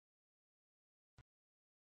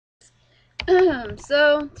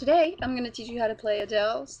So today I'm going to teach you how to play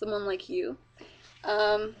Adele, Someone Like You.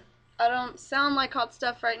 I don't sound like hot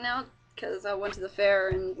stuff right now because I went to the fair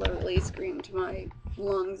and literally screamed my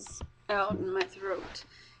lungs out, and my throat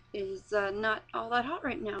is not all that hot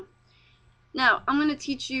right now. Now, I'm going to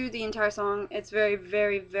teach you the entire song. It's very,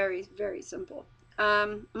 very, very, very simple.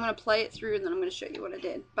 I'm going to play it through and then I'm going to show you what I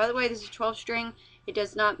did. By the way, this is 12 string. It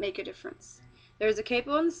does not make a difference. There's a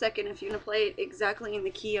capo on the second if you're going to play it exactly in the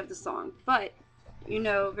key of the song. But you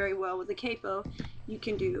know very well with the capo, you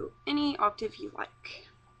can do any octave you like.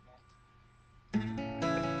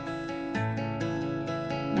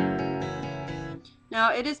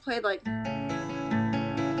 Now, it is played like,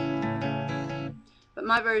 but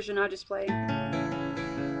my version I just play.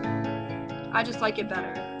 I just like it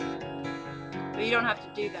better. But you don't have to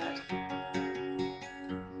do that.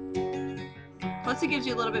 Plus, it gives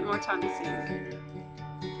you a little bit more time to sing.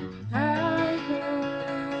 I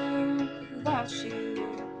heard that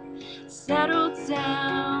you settled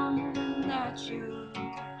down, that you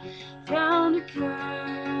found a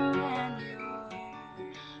girl and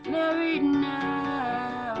you're married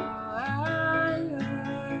now. I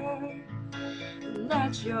heard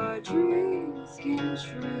that your dreams came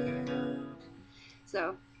true.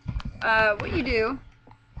 So, what you do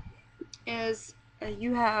is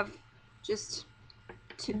you have just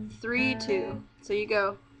 3, 2. So you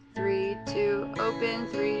go 3, 2, open,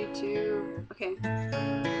 3, 2. Okay.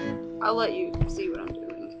 I'll let you see what I'm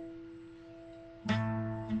doing.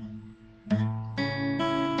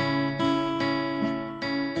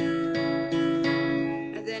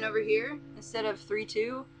 And then over here, instead of 3,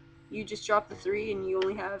 2, you just drop the 3 and you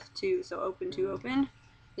only have 2. So open, 2, open.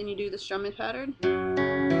 Then you do the strumming pattern.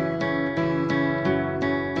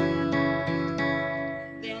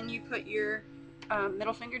 Then you put your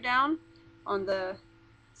middle finger down on the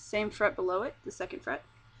same fret below it, the 2nd fret,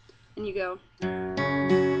 and you go. And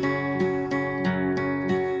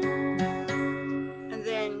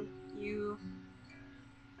then you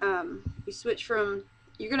switch from.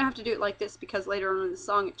 You're gonna have to do it like this because later on in the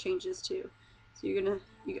song it changes too. So you're gonna,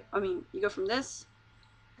 you go from this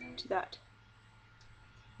to that,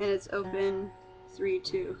 and it's open, 3,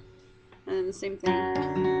 2, and then the same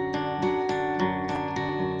thing.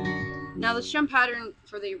 Now the strum pattern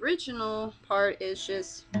for the original part is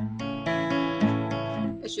just,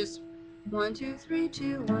 it's just 1, 2, 3,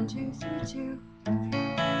 2, 1, 2, 3, 2.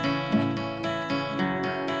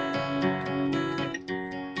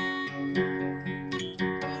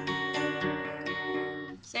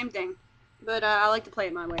 Same thing, but I like to play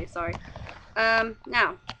it my way. Sorry.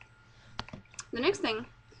 Now the next thing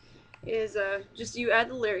is just you add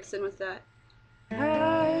the lyrics in with that. I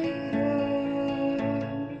heard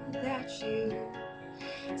that you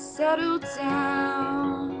settled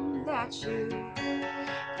down, that you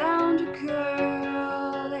found a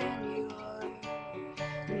girl and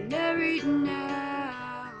you're married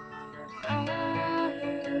now. I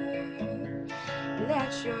heard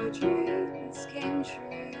that your dreams came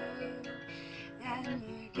true, and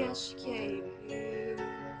I guess she gave you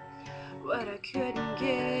what I couldn't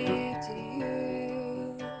give to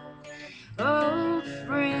you. Oh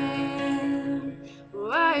friend,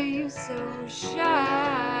 why are you so shy?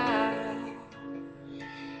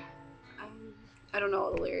 I don't know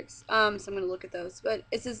all the lyrics, so I'm gonna look at those. But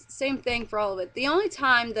it's the same thing for all of it. The only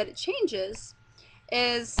time that it changes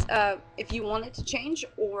is if you want it to change,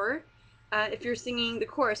 or if you're singing the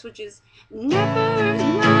chorus, which is never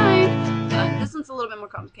mind. This one's a little bit more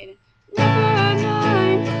complicated. Never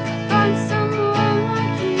mind, find someone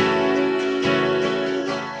like you.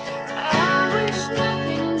 I wish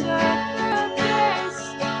nothing but the best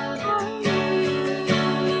for you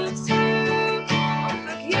too. Oh,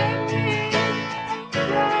 forgive me,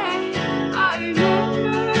 pray. I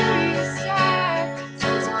remember you said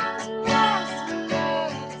sometimes it lasts forever,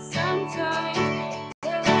 sometimes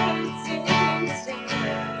it's instead.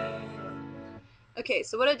 Okay,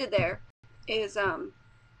 so what I did there is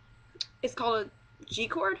it's called a G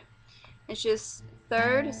chord. It's just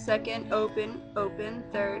 3rd, 2nd, open, open,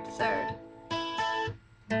 3rd, 3rd.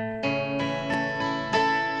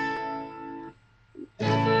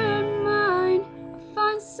 Never mind, I'll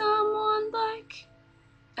find someone like.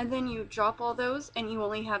 And then you drop all those, and you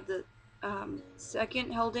only have the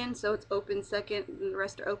 2nd held in, so it's open 2nd, and the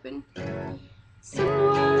rest are open.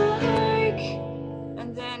 Someone like,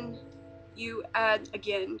 and then you add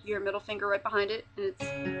again your middle finger right behind it, and it's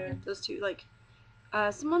those two, like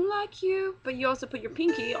someone like you, but you also put your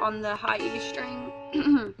pinky on the high E string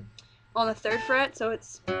on the 3rd fret, so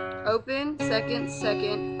it's open, 2nd,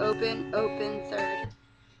 2nd, open, open, 3rd.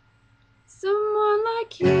 Someone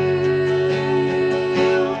like you,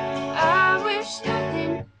 I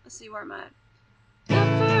where am I at?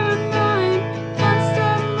 Never mind, want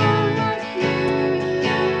someone like you.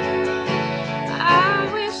 I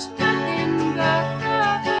wish nothing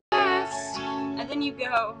but the best. And then you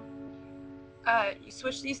go, you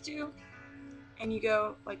switch these two, and you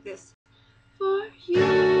go like this. For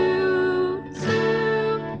you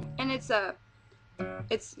too. And it's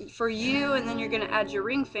for you, and then you're gonna add your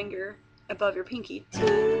ring finger above your pinky.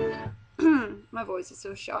 My voice is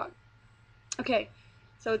so shot. Okay,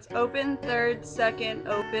 so it's open, third, second,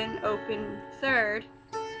 open, open, third.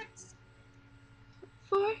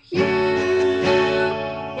 For you.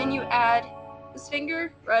 Then you add this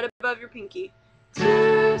finger right above your pinky.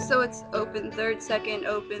 Two. So it's open, third, second,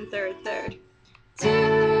 open, third, third. Two.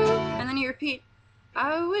 And then you repeat.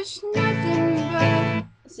 I wish nothing but.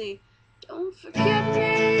 Let's see. Don't forget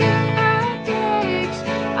me. I begged.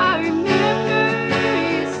 I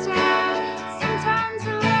remember you said. Sometimes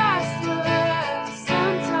it lasts forever.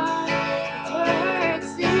 Sometimes it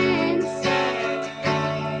hurts instead.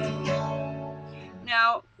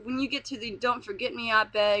 Now, when you get to the don't forget me, I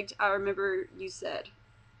begged, I remember you said.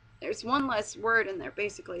 There's one less word in there,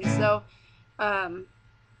 basically. So,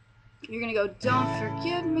 you're gonna go, don't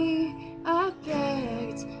forget me, I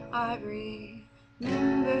begged, I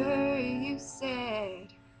remember you said.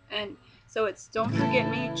 And so it's don't forget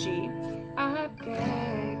me, G, I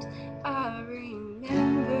begged, I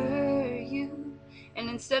remember you. And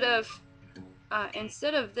instead of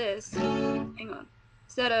this, hang on,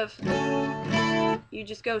 instead of, you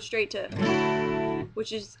just go straight to,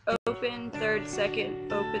 which is open, third,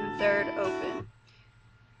 second, open, third, open.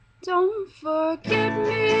 Don't forget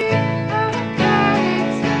me,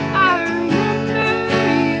 I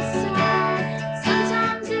remember you said.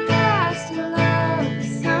 Sometimes it lasts your love,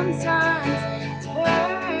 sometimes it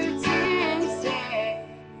hurts instead.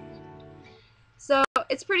 So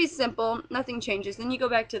it's pretty simple, nothing changes. Then you go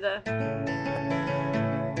back to the,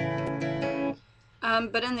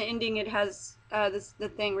 but in the ending it has the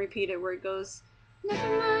thing repeated where it goes,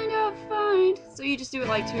 never mind, I'll find. So you just do it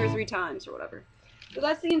like 2 or 3 times or whatever. So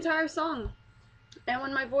that's the entire song. And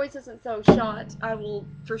when my voice isn't so shot, I will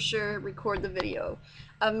for sure record the video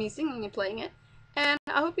of me singing and playing it. And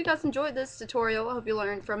I hope you guys enjoyed this tutorial. I hope you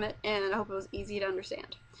learned from it, and I hope it was easy to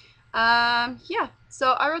understand. Yeah,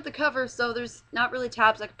 so I wrote the cover, so there's not really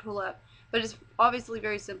tabs I can pull up, but it's obviously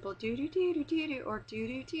very simple. Do do do do do do, or do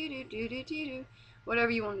do do do do do do do,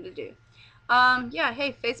 whatever you wanted to do. Yeah,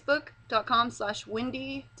 hey,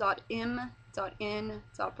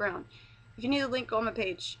 facebook.com/wendy.m.n.brown. If you need a link, go on my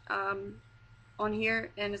page. On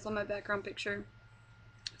here, and it's on my background picture.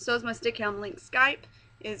 So is my stickhound link. Skype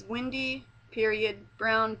is Wendy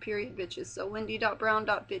Brown bitches. So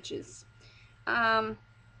wendy.brown.bitches.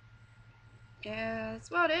 Yeah, that's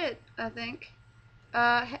about it, I think.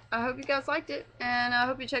 I hope you guys liked it, and I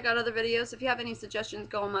hope you check out other videos. If you have any suggestions,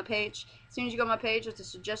 go on my page. As soon as you go on my page, there's a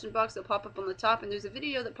suggestion box that'll pop up on the top, and there's a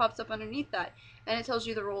video that pops up underneath that, and it tells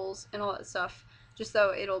you the rules and all that stuff, just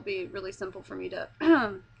so it'll be really simple for me to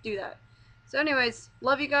do that. So anyways,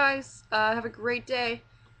 love you guys, have a great day,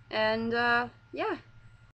 and yeah.